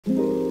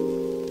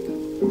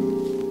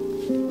Welcome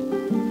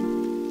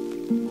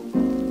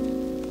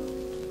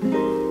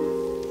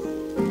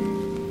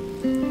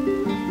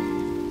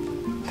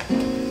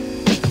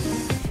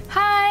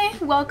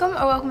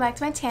back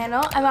to my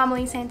channel. I'm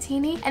Amelie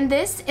Santini, and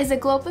this is a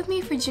Glow Up With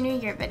Me for Junior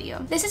Year video.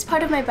 This is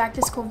part of my back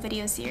to school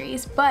video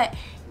series, but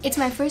it's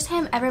my first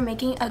time ever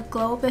making a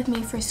Glow Up With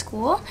Me for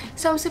school,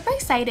 so I'm super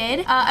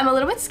excited. I'm a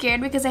little bit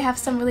scared because I have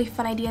some really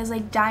fun ideas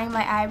like dyeing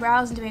my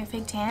eyebrows and doing a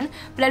fake tan,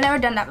 but I've never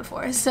done that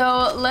before,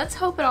 so let's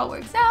hope it all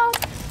works out.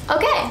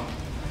 Okay.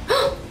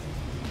 Oh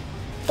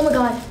my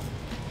god.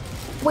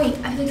 Wait,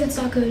 I think that's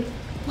not good.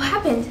 What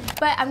happened?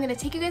 But I'm gonna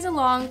take you guys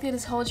along through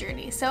this whole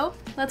journey, so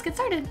let's get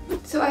started.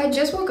 So I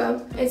just woke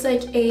up. It's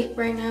like 8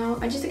 right now.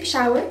 I just took a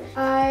shower.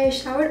 I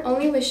showered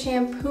only with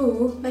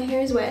shampoo. My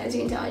hair is wet, as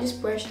you can tell. I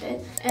just brushed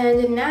it.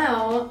 And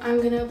now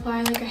I'm gonna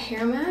apply like a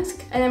hair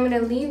mask, and I'm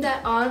gonna leave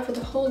that on for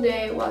the whole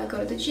day while I go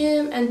to the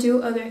gym and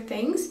do other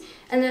things.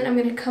 And then I'm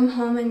gonna come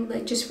home and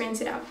like just rinse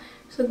it out.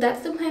 So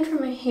that's the plan for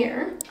my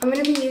hair. I'm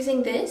gonna be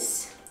using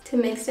this to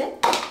mix it.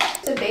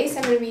 The base,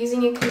 I'm gonna be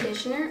using a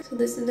conditioner. So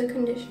this is the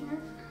conditioner.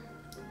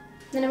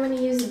 Then I'm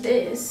gonna use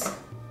this.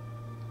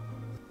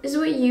 This is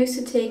what you use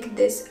to take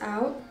this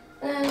out.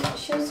 And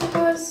she also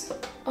has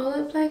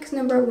Olaplex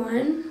number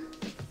 1.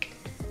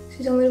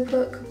 She's only gonna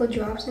put a couple of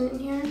drops in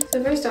here.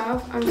 So first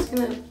off, I'm just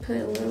gonna put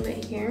a little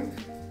bit here.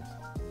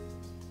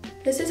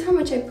 This is how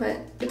much I put.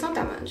 It's not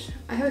that much.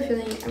 I have a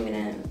feeling I'm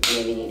gonna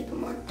maybe need to put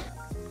more.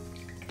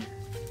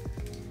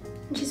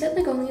 And she said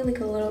like only like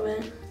a little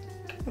bit.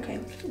 Okay,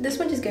 this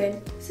one is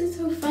good. This is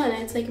so fun.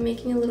 It's like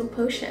making a little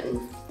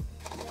potion.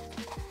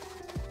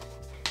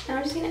 Now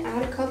I'm just gonna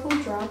add a couple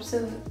drops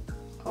of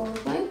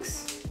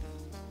Olaplex.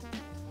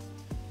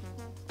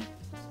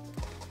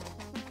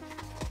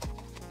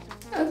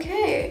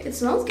 Okay, it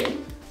smells good.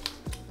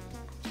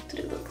 That's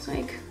what it looks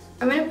like.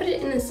 I'm gonna put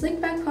it in a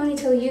slick back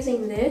ponytail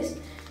using this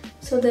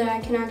so that I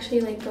can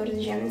actually like go to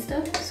the gym and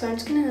stuff. So I'm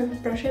just gonna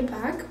brush it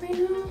back right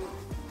now.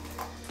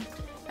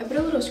 I put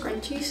a little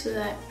scrunchie so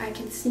that I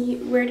can see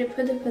where to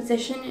put the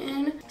position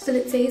in so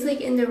that it stays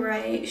like in the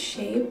right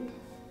shape.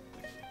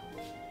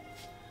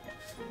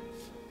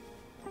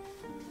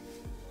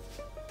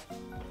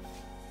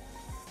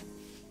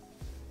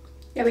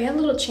 Yeah, we had a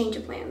little change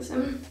of plans.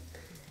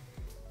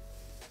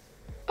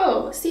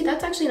 Oh, see,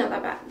 that's actually not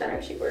that bad. That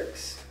actually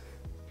works.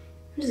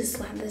 I'm just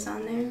gonna slap this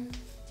on there.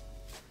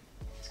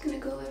 It's gonna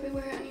go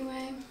everywhere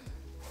anyway.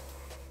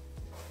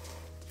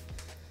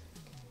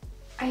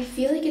 I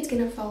feel like it's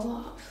gonna fall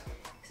off.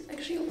 It's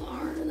actually a lot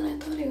harder than I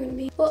thought it would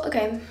be. Well,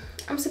 okay,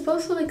 I'm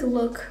supposed to like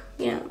look,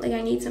 you know, like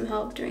I need some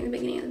help during the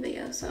beginning of the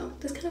video, so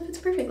this kind of fits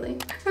perfectly.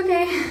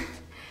 Okay,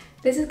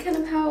 this is kind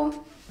of how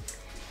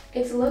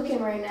it's looking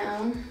right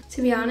now.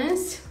 To be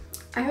honest,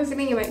 I have a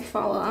feeling it might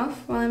fall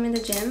off while I'm in the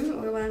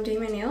gym or when I'm doing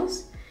my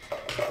nails,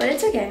 but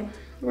it's okay.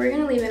 We're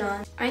gonna leave it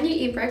on. I need to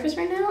eat breakfast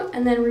right now,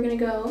 and then we're gonna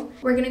go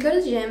to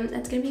the gym.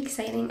 That's gonna be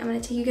exciting. I'm gonna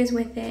take you guys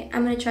with it.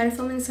 I'm gonna try to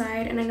film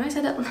inside, and I know I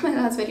said that in my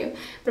last video,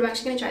 but I'm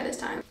actually gonna try this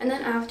time. And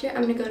then after,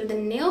 I'm gonna go to the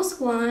nail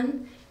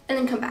salon and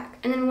then come back.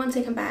 And then once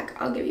I come back,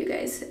 I'll give you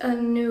guys a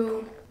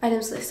new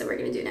items list that we're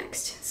gonna do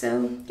next.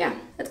 So yeah,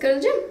 let's go to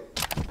the gym.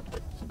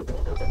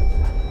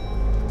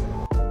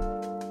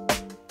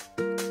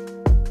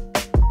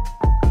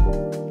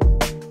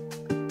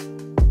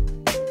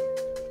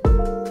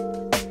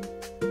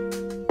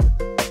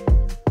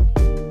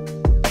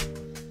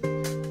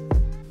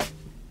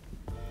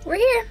 We're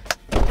here.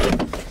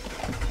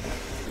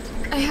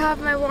 I have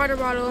my water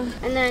bottle,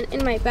 and then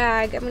in my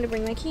bag, I'm gonna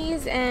bring my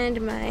keys and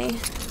my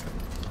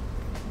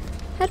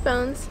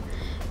headphones,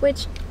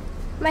 which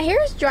my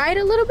hair is dried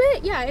a little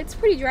bit. Yeah, it's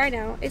pretty dry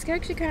now. It's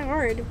actually kind of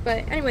hard,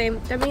 but anyway,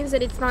 that means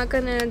that it's not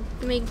gonna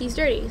make these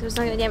dirty, so it's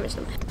not gonna damage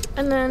them.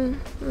 And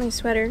then my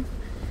sweater.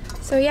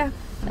 So yeah,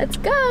 let's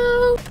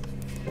go.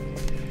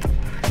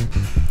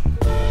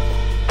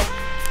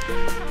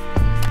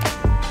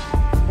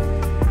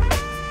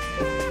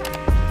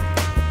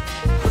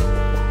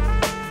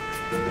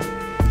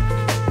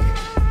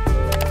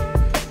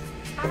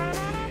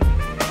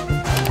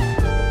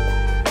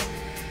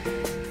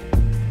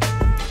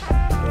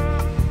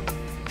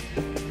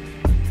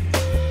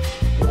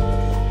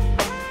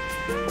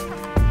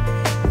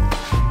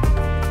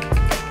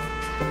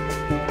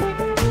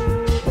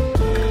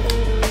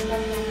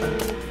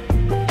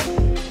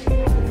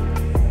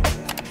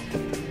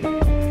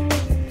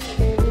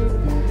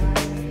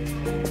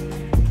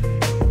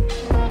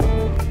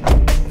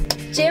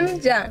 Gym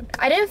done.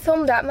 I didn't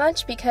film that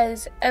much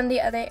because in the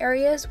other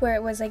areas where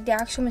it was like the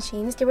actual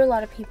machines, there were a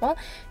lot of people,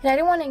 and I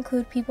didn't want to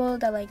include people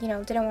that like, you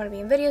know, didn't want to be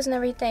in videos and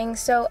everything,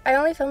 so I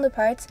only filmed the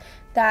parts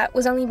that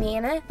was only me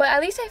in it, but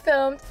at least I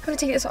filmed. I'm gonna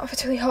take this off,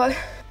 it's really hot.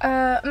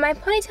 My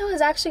ponytail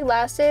has actually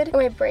lasted,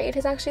 or my braid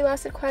has actually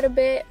lasted quite a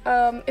bit.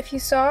 If you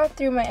saw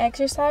through my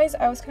exercise,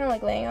 I was kind of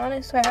like laying on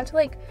it, so I have to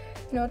like,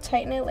 you know,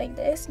 tighten it like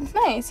this. It's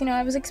nice, you know,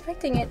 I was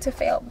expecting it to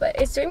fail, but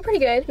it's doing pretty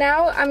good.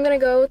 Now I'm gonna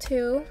go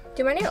to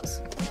do my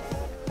nails.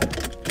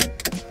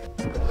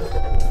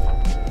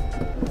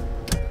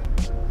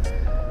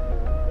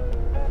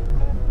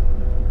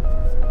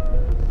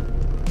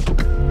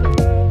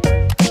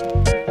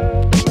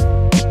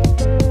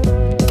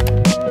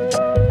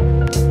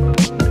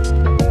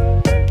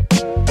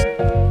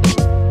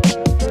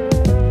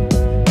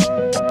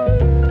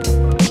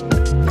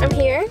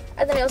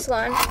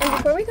 on. And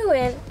before we go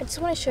in, I just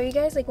want to show you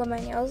guys like what my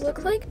nails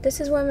look like.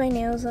 This is what my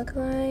nails look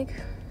like.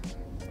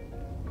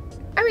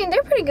 I mean,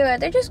 they're pretty good.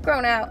 They're just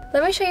grown out.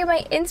 Let me show you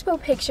my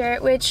inspo picture,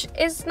 which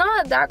is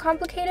not that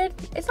complicated.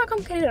 It's not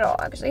complicated at all,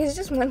 actually. It's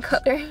just one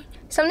color.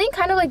 Something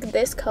kind of like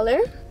this color.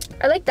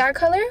 I like that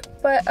color,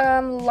 but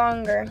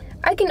longer.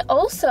 I can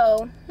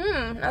also,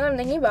 now that I'm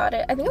thinking about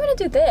it, I think I'm gonna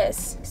do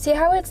this. See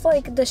how it's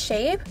like the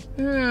shape?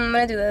 I'm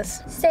gonna do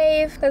this.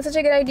 Save. That's such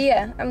a good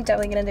idea. I'm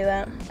definitely gonna do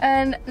that.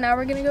 And now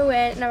we're gonna go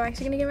in, and I'm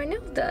actually gonna get my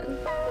nails done.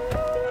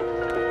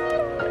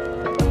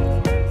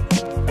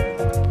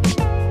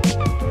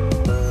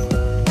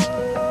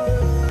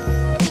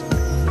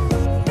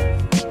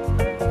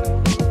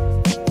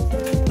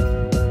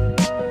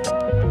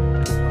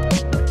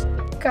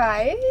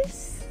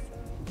 Guys,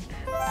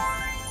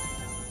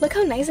 look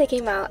how nice I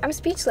came out. I'm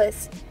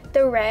speechless.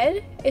 The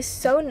red is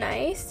so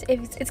nice.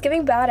 It's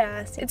giving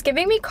badass. It's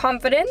giving me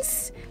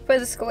confidence for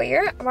the school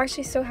year. I'm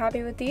actually so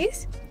happy with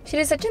these. She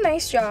did such a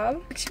nice job.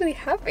 I'm actually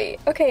happy.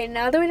 Okay,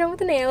 now that we're done with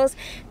the nails,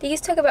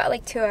 these took about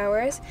like 2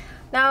 hours.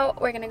 Now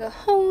we're gonna go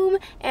home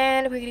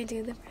and we're gonna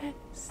do the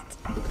rest.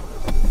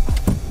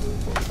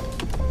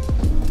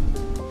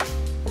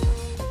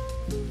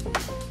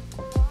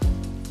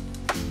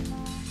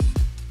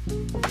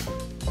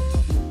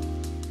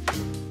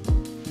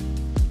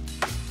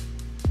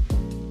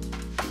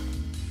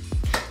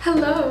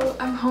 Hello,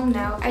 I'm home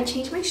now. I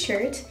changed my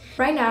shirt.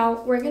 Right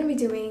now, we're gonna be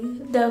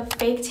doing the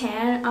fake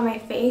tan on my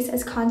face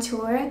as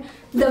contour,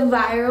 the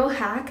viral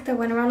hack that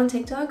went around on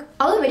TikTok.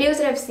 All the videos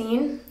that I've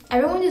seen,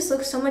 everyone just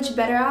looks so much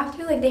better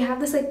after. Like, they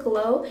have this like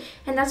glow,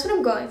 and that's what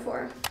I'm going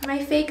for.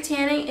 My fake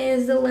tanning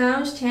is the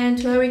Lounge Tan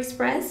 12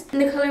 Express in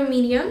the color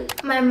medium.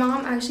 My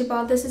mom actually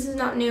bought this. This is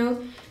not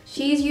new.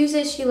 She's used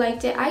it, she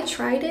liked it. I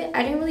tried it.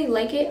 I didn't really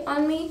like it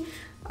on me,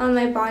 on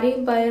my body,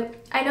 but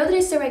I know that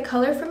it's the right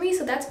color for me,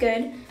 so that's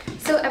good.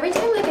 So every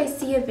time like I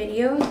see a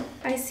video,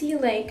 I see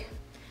like,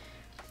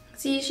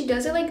 see, she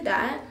does it like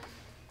that.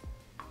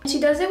 She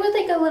does it with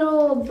like a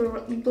little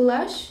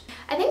blush.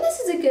 I think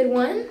this is a good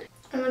one.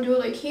 I'm gonna do it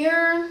like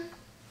here,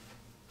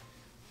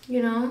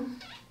 you know.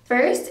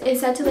 First,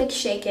 it's set to like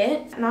shake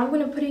it. Now I'm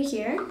gonna put it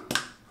here.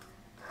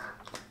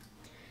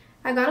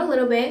 I got a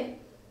little bit.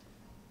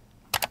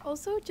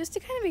 Also, just to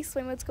kind of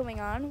explain what's going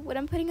on, what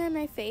I'm putting on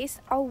my face,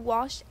 I'll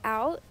wash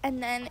out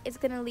and then it's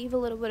gonna leave a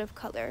little bit of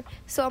color.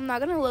 So I'm not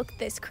gonna look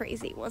this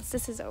crazy once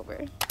this is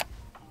over.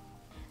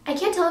 I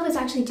can't tell if it's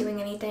actually doing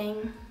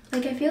anything.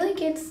 Like, I feel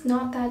like it's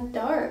not that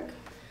dark.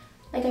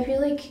 Like, I feel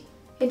like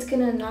it's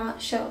gonna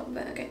not show,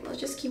 but okay, let's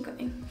just keep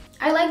going.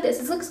 I like this,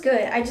 this looks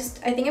good. I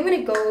think I'm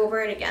gonna go over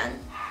it again.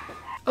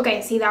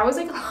 Okay, see, that was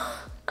like,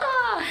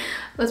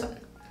 that's fine.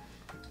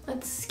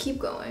 Let's keep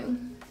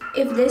going.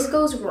 If this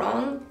goes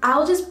wrong,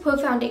 I'll just put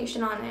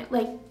foundation on it.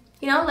 Like,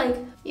 you know, like,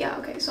 yeah,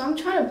 okay. So I'm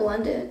trying to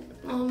blend it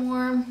a little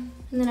more.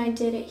 And then I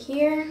did it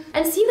here.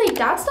 And see, like,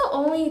 that's the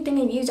only thing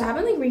I've used. I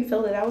haven't, like,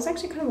 refilled it. That was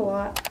actually kind of a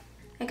lot.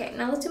 Okay,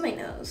 now let's do my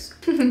nose.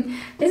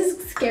 This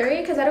is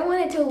scary because I don't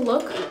want it to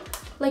look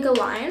like a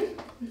line,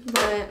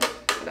 but,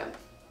 okay.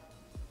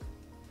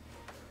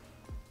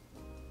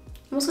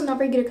 I'm also not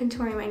very good at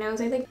contouring my nose.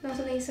 I think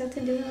also they said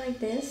to do it like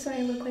this, so I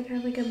look like I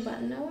have, like, a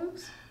button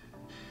nose.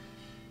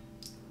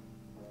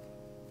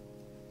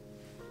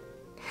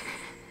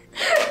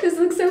 This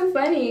looks so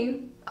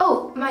funny.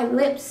 Oh, my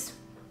lips.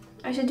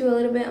 I should do a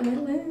little bit on my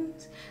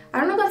lips. I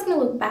don't know if that's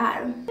gonna look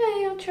bad.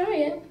 Hey, I'll try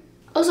it.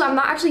 Also, I'm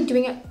not actually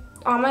doing it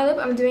on my lip.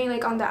 I'm doing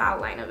like on the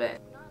outline of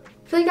it.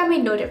 I feel like that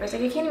made no difference.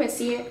 Like, you can't even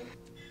see it.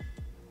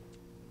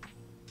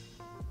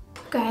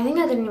 Okay, I think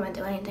I didn't even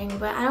do anything,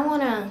 but I don't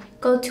want to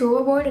go too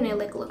overboard and it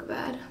like look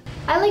bad.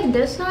 I like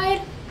this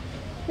side.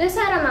 This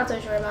side I'm not so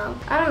sure about.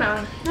 I don't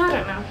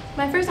know.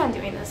 My first time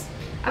doing this.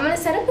 I'm gonna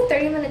set up a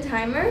 30-minute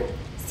timer.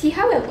 See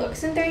how it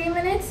looks in 30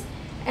 minutes,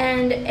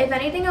 and if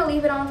anything, I'll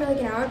leave it on for like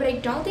an hour, but I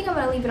don't think I'm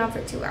gonna leave it on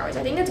for 2 hours.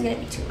 I think that's gonna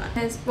be too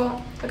much.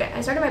 Well, okay, I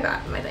started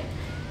my thing.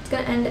 It's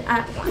gonna end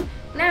at 1.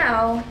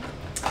 Now,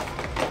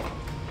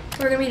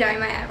 we're gonna be dyeing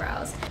my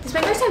eyebrows. This is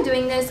my first time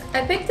doing this.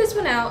 I picked this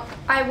one out.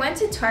 I went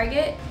to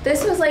Target.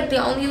 This was like the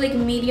only like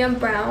medium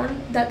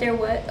brown that there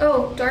was.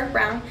 Oh, dark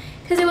brown.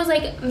 Because it was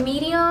like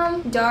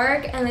medium,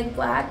 dark, and like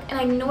black. And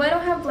I know I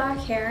don't have black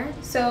hair,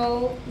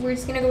 so we're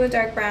just gonna go with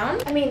dark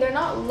brown. I mean, they're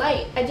not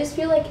light. I just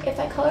feel like if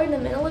I colored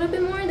them in a little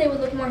bit more, they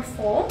would look more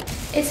full.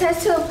 It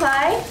says to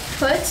apply,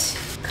 put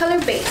color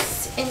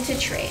base into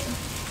tray.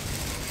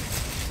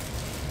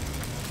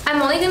 I'm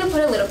only gonna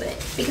put a little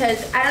bit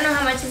because I don't know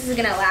how much this is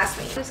gonna last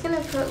me. I'm just gonna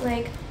put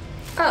like,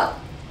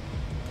 oh,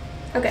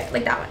 okay,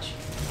 like that much.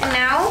 And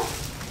now,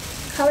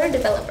 color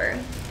developer.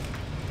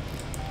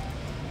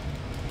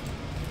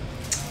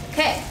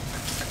 Okay,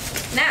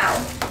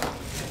 now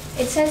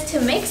it says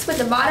to mix with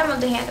the bottom of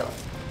the handle.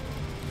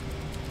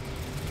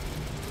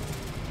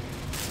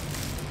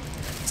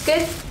 It's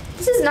good.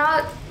 This is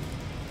not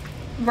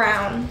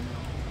brown,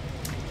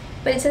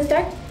 but it says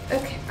dark.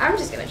 Okay, I'm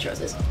just gonna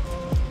trust this.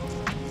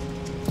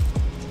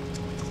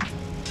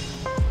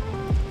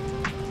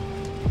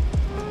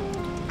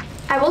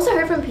 I've also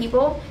heard from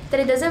people that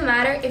it doesn't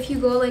matter if you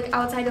go like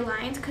outside the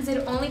lines because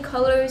it only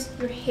colors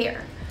your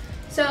hair.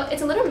 So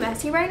it's a little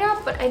messy right now,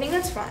 but I think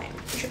that's fine.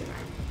 It should be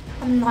fine.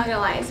 I'm not gonna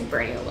lie, it's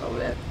burning a little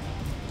bit.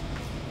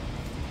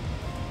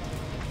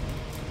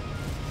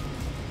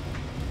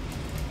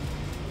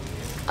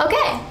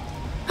 Okay.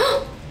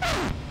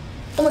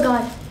 Oh my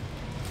god.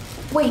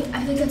 Wait,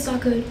 I think that's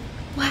not good.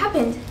 What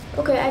happened?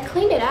 Okay, I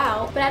cleaned it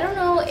out, but I don't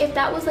know if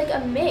that was like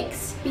a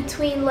mix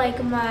between like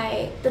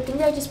the thing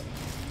that I just...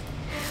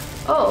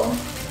 Oh.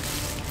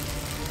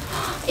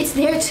 It's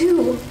there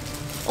too.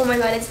 Oh my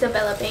god, it's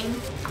developing.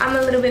 I'm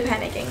a little bit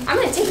panicking. I'm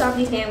gonna take off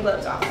these damn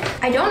gloves off.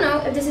 I don't know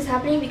if this is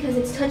happening because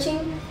it's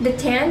touching the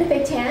tan, the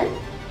fake tan.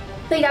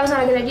 Like that was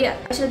not a good idea.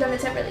 I should have done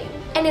it separately.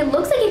 And it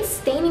looks like it's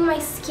staining my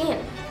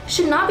skin.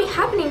 Should not be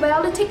happening by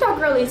all the TikTok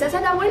girlies that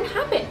said that wouldn't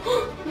happen.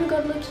 Oh my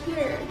god, look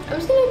here. I'm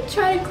just gonna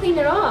try to clean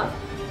it off.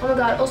 Oh my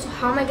god, also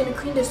how am I gonna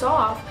clean this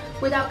off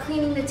without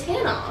cleaning the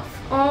tan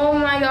off? Oh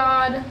my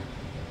god.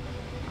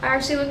 I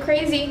actually look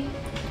crazy.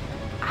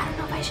 I don't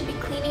know if I should be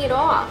cleaning it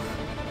off.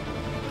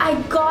 I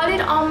got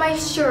it on my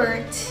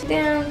shirt.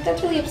 Damn,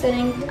 that's really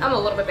upsetting. I'm a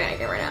little bit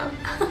panicking right now.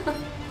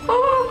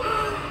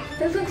 Oh,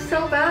 this looks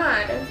so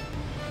bad.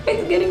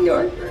 It's getting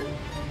darker.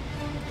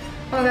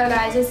 Oh my god,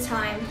 guys, it's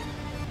time.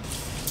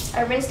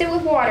 I rinsed it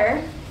with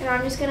water, and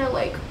I'm just gonna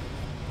like...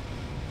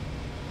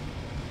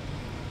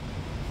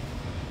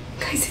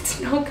 Guys, it's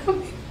not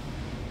coming.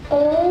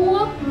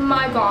 Oh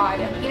my god.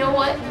 You know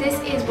what? This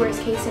is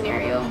worst case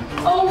scenario.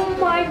 Oh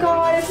my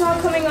god, it's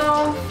not coming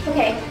off.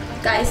 Okay,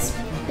 guys,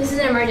 this is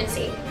an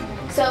emergency.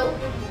 So,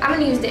 I'm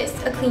gonna use this,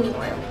 a cleaning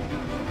oil.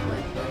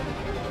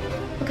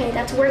 Okay,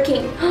 that's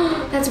working.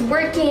 That's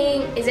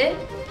working. Is it?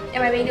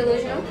 Am I being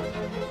delusional?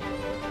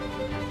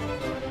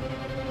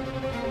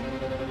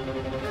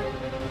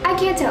 I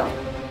can't tell.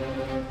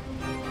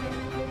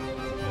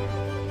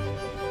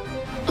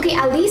 Okay,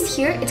 at least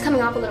here it's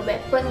coming off a little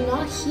bit, but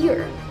not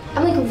here.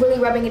 I'm like really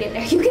rubbing it in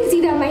there. You can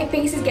see that my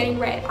face is getting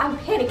red. I'm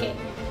panicking.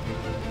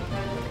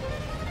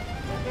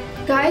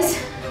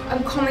 Guys,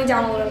 I'm calming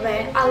down a little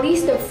bit. At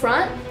least the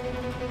front,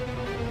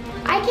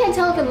 I can't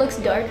tell if it looks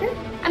darker.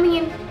 I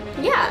mean,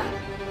 yeah,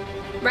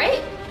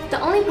 right? The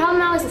only problem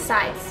now is the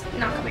sides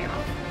not coming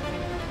off.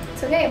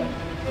 It's okay.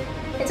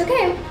 It's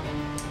okay.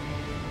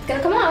 It's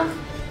gonna come off.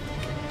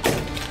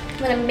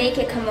 I'm gonna make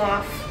it come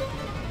off.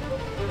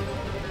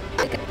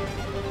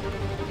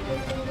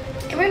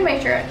 It ruined my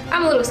shirt.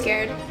 I'm a little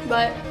scared,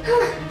 but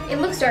it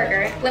looks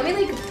darker. Let me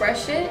like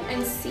brush it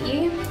and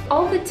see.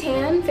 All the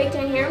tan, fake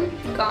tan here,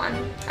 gone.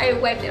 I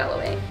wiped it all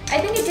away. I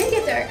think it did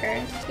get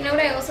darker. You know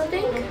what I also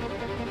think?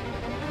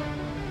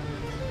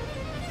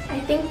 I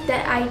think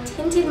that I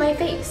tinted my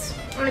face.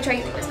 I'm gonna try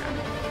using this now.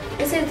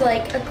 This is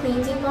like a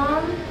cleansing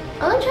balm.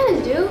 All I'm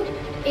trying to do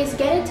is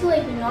get it to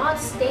like not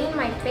stain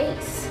my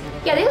face.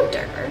 Yeah, they look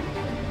darker.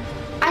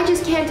 I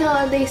just can't tell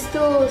if they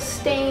still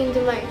stained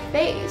my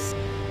face.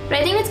 But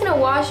I think it's gonna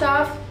wash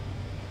off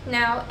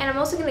now, and I'm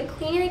also gonna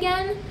clean it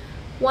again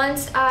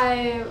once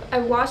I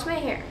wash my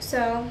hair.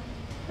 So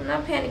I'm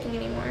not panicking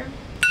anymore.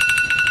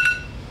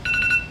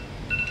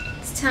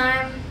 It's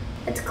time.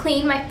 Let's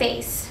clean my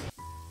face.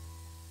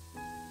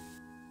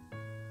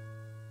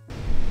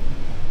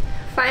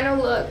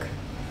 Final look.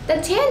 The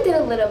tan did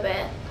a little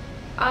bit.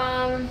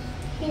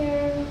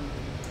 Here.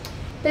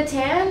 The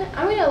tan,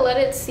 I'm gonna let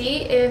it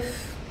see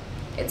if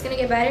it's gonna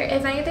get better.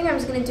 If anything, I'm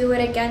just gonna do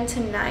it again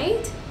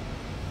tonight,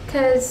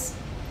 because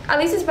at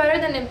least it's better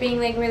than it being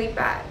like really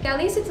bad. At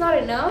least it's not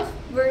enough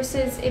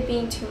versus it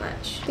being too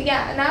much. But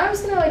yeah, now I'm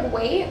just gonna like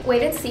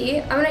wait and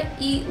see. I'm gonna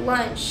eat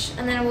lunch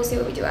and then we'll see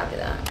what we do after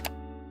that.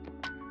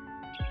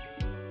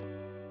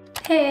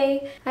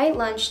 Hey, I ate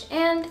lunch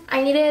and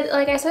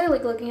I started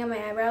like looking at my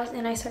eyebrows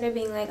and I started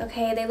being like,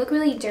 okay, they look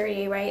really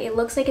dirty, right? It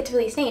looks like it's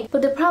really stained.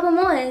 But the problem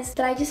was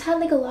that I just had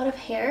like a lot of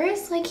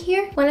hairs like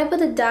here. When I put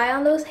the dye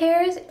on those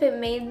hairs, it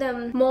made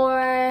them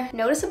more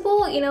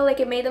noticeable, you know, like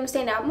it made them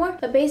stand out more.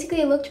 But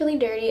basically it looked really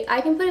dirty.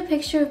 I can put a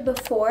picture of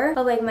before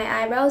of like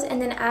my eyebrows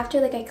and then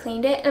after like I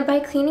cleaned it. And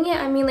by cleaning it,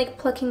 I mean like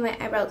plucking my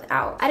eyebrows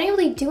out. I didn't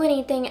really do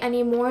anything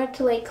anymore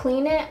to like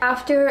clean it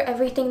after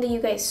everything that you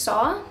guys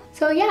saw.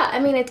 So yeah, I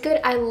mean, it's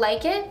good. I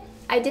like it.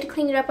 I did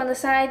clean it up on the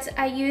sides.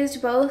 I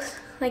used both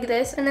like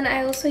this. And then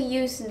I also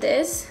used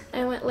this.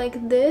 I went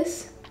like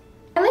this.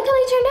 I like how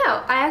they turned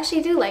out. I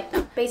actually do like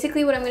them.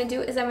 Basically, what I'm going to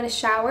do is I'm going to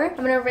shower.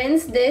 I'm going to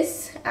rinse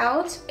this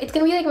out. It's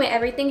going to be like my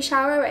everything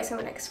shower, right? So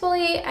I'm going to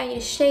exfoliate. I need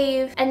to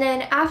shave. And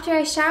then after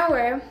I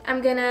shower,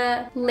 I'm going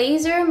to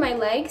laser my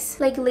legs.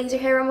 Like laser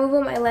hair removal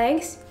on my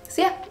legs.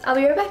 So yeah, I'll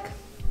be right back.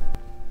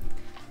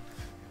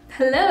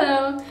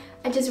 Hello.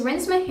 I just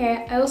rinsed my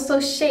hair. I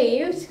also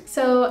shaved.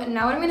 So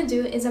now what I'm gonna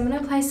do is I'm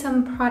gonna apply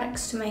some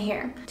products to my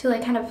hair to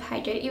like kind of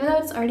hydrate it. Even though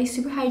it's already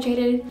super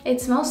hydrated, it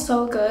smells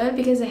so good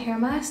because the hair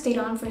mask stayed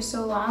on for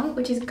so long,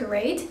 which is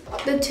great.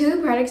 The two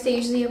products they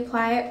usually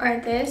apply are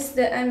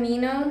the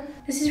amino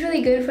This is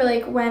really good for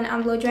like when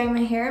I'm blow drying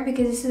my hair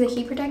because this is a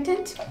heat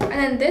protectant. And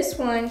then this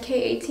one,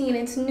 K18,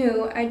 it's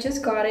new. I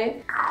just got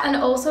it. And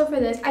also for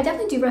this, I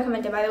definitely do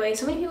recommend it, by the way.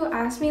 So many people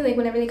ask me like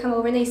whenever they come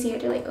over and they see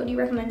it, they're like, oh, do you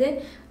recommend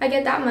it? I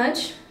get that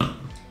much.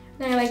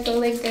 Then I like go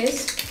like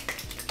this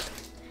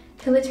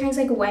till it turns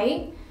like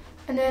white.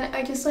 And then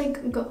I just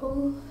like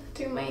go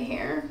through my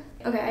hair.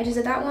 Okay, I just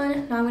did that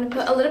one. Now I'm gonna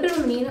put a little bit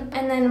of amine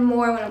and then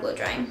more when I'm blow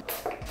drying.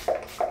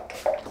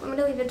 I'm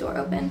gonna leave the door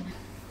open.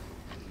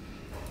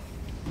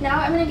 Now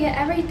I'm gonna get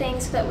everything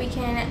so that we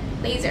can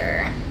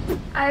laser.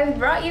 I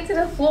brought you to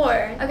the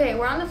floor. Okay,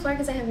 we're on the floor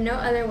because I have no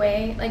other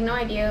way, like no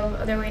idea of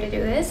other way to do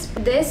this.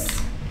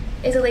 This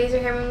is a laser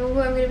hair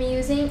removal I'm gonna be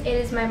using. It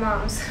is my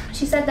mom's.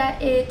 She said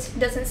that it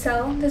doesn't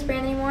sell this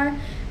brand anymore,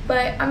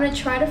 but I'm gonna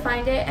try to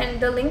find it and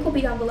the link will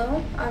be down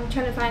below. I'm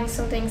trying to find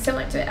something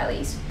similar to it at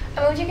least.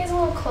 I moved you guys a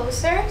little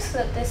closer so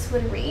that this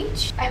would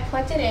reach. I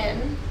plugged it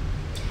in.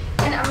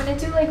 And I'm gonna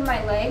do like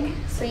my leg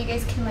so you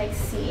guys can like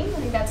see. I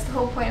think that's the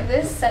whole point of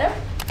this setup.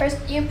 First,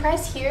 you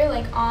press here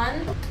like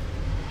on.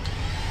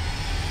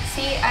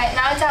 See,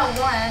 now it's at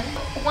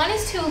 1. 1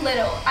 is too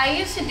little. I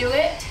used to do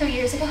it 2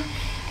 years ago,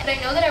 and I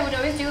know that I would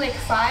always do like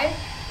 5,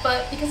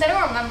 but because I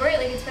don't remember it,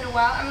 like it's been a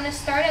while, I'm gonna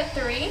start at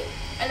 3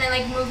 and then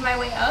like move my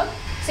way up.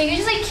 So you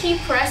just like keep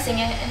pressing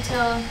it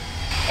until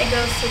it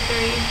goes to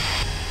 3.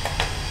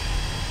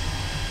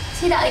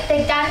 See that,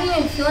 like that didn't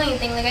even feel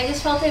anything, like I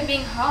just felt it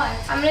being hot.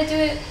 I'm gonna do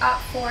it at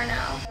 4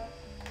 now.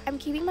 I'm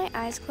keeping my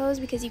eyes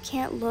closed because you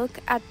can't look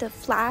at the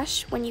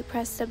flash when you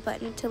press the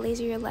button to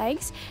laser your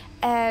legs,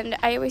 and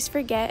I always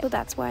forget, so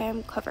that's why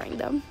I'm covering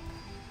them.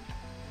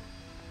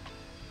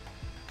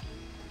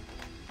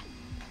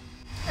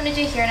 I'm gonna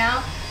do here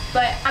now,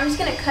 but I'm just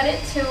gonna cut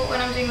it to when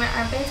I'm doing my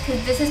armpits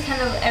because this is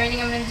kind of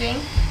everything I'm gonna be doing.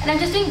 And I'm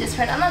just doing this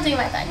part, I'm not doing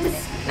my thighs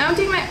today. Now I'm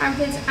doing my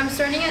armpits, I'm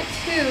starting at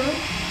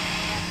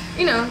 2.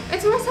 You know,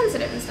 it's more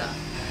sensitive and stuff.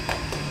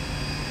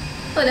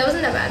 Oh, that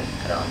wasn't that bad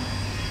at all.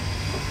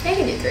 I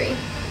can do 3.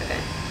 Okay.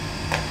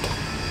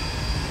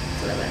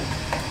 It's a little bit.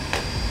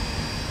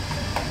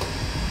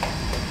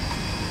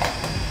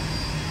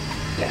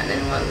 Yeah, and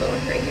then one lower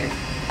right here.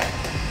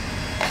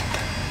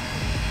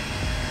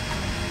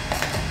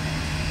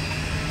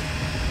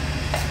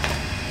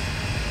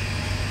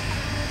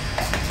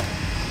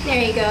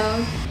 There you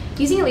go.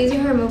 Using a laser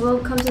hair removal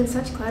comes in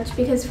such clutch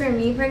because for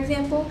me, for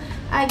example,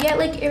 I get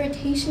like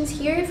irritations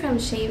here from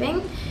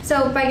shaving.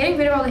 So by getting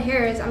rid of all the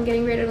hairs, I'm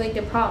getting rid of like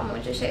the problem,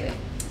 which is shaving.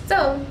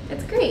 So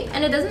it's great,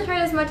 and it doesn't hurt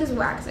as much as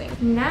waxing.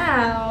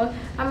 Now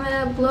I'm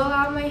gonna blow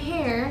out my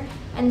hair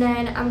and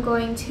then I'm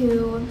going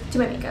to do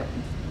my makeup.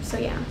 So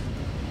yeah.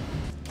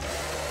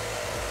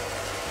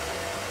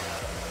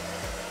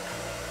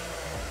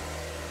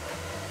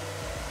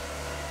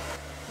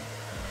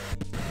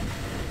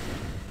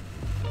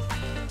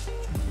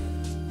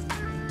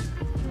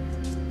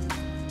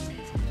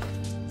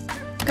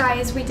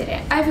 Guys, we did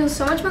it. I feel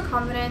so much more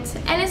confident,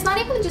 and it's not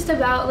even just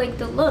about like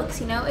the looks,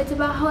 you know, it's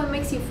about how it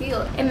makes you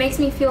feel. It makes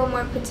me feel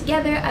more put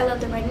together. I love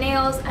the red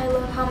nails. I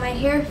love how my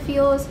hair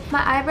feels.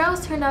 My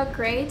eyebrows turned out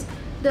great.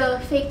 The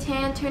fake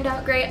tan turned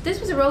out great. This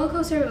was a roller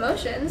coaster of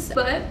emotions,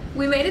 but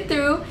we made it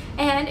through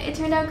and it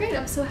turned out great.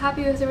 I'm so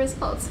happy with the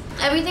results.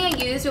 Everything I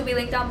used will be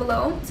linked down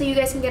below so you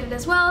guys can get it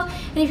as well.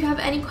 And if you have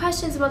any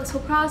questions about this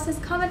whole process,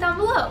 comment down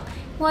below.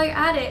 While you're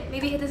at it,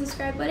 maybe hit the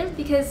subscribe button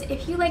because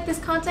if you like this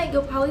content,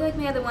 you'll probably like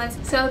my other ones.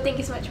 So thank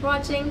you so much for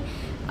watching.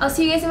 I'll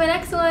see you guys in my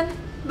next one.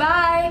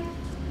 Bye!